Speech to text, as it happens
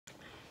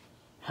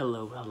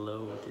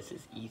Hello, this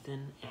is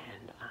Ethan,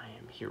 and I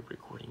am here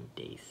recording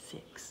day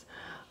 6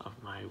 of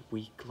my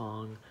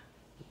week-long,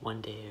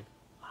 one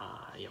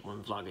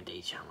vlog a day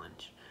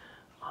challenge.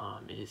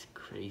 It is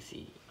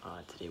crazy.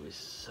 Today was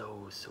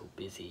so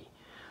busy.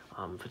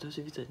 For those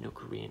of you that know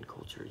Korean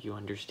culture, you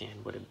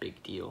understand what a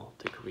big deal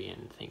the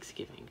Korean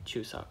Thanksgiving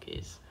Chuseok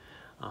is.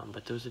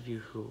 But those of you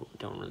who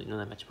don't really know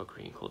that much about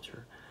Korean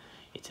culture,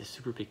 it's a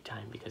super big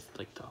time because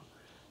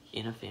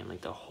in a family,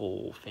 the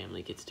whole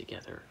family gets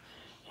together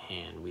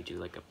and we do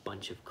like a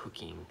bunch of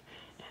cooking,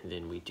 and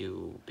then we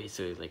do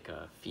basically like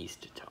a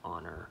feast to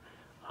honor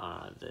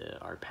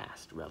our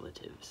past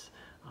relatives,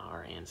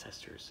 our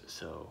ancestors.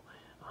 So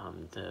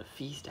the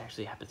feast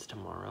actually happens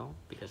tomorrow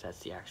because that's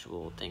the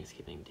actual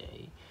Thanksgiving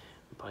day,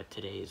 but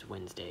today is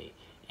Wednesday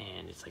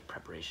and it's like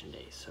preparation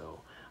day. So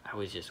I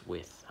was just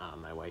with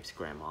my wife's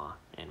grandma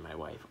and my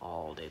wife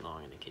all day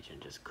long in the kitchen,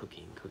 just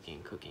cooking.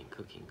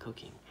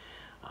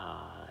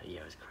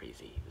 Yeah, it was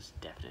crazy. It was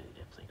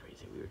definitely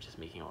crazy. We were just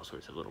making all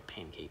sorts of little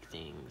pancake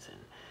things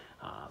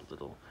and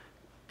little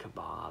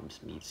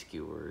kebabs, meat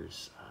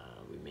skewers.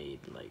 We made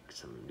like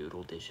some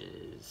noodle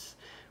dishes.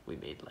 We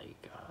made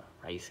like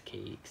rice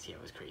cakes. Yeah,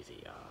 it was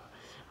crazy.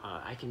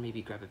 I can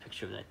maybe grab a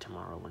picture of that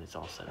tomorrow when it's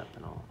all set up,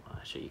 and I'll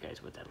show you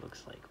guys what that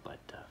looks like. But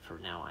for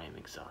now, I am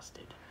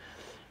exhausted.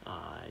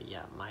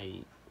 Yeah, my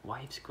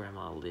wife's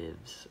grandma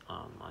lives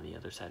on the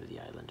other side of the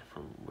island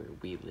from where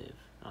we live,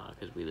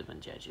 because we live in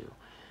Jeju,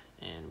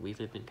 and we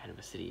live in kind of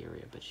a city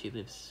area, but she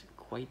lives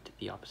quite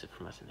the opposite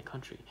from us in the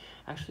country,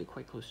 actually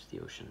quite close to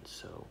the ocean.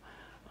 So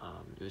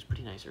it was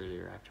pretty nice.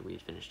 Earlier, after we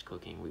had finished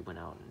cooking, we went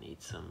out and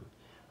ate some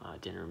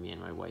dinner, me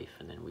and my wife,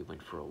 and then we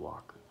went for a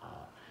walk.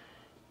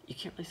 You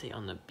can't really say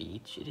on the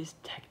beach. It is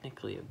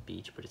technically a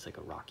beach, but it's like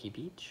a rocky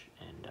beach,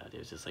 and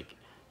there's this like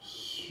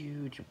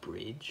huge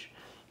bridge,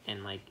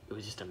 and like it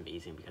was just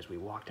amazing because we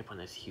walked up on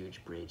this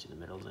huge bridge in the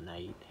middle of the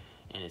night,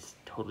 and it's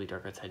totally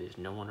dark outside. There's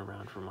no one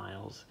around for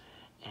miles,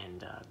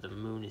 and the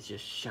moon is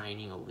just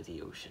shining over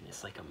the ocean.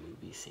 It's like a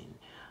movie scene.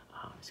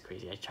 It's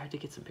crazy. I tried to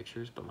get some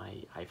pictures, but my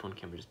iPhone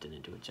camera just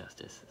didn't do it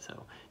justice.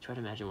 So try to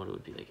imagine what it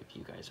would be like if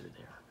you guys are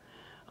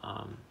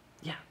there.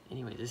 Yeah,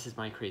 anyway, this is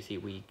my crazy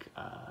week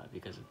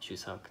because of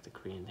Chuseok, the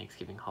Korean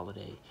Thanksgiving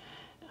holiday.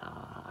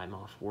 I'm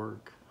off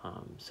work,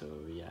 so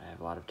yeah, I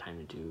have a lot of time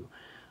to do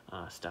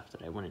stuff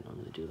that I wouldn't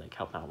normally do, like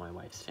help out my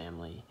wife's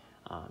family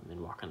and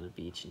walk on the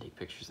beach and take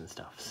pictures and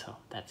stuff. So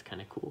that's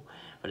kind of cool,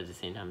 but at the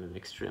same time I'm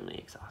extremely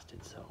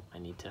exhausted, so I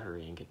need to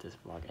hurry and get this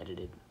vlog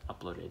edited,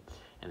 uploaded,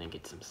 and then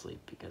get some sleep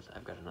because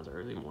I've got another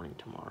early morning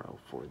tomorrow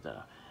for the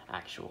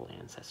actual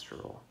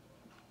ancestral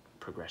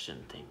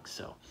progression thing.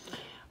 So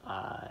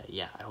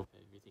yeah, I hope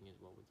everything is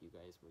well with you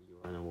guys where you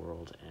are in the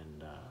world,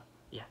 and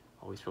yeah,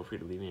 always feel free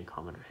to leave me a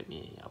comment or hit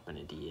me up in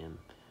a DM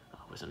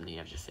with something you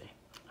have to say.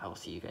 I will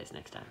see you guys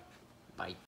next time. Bye.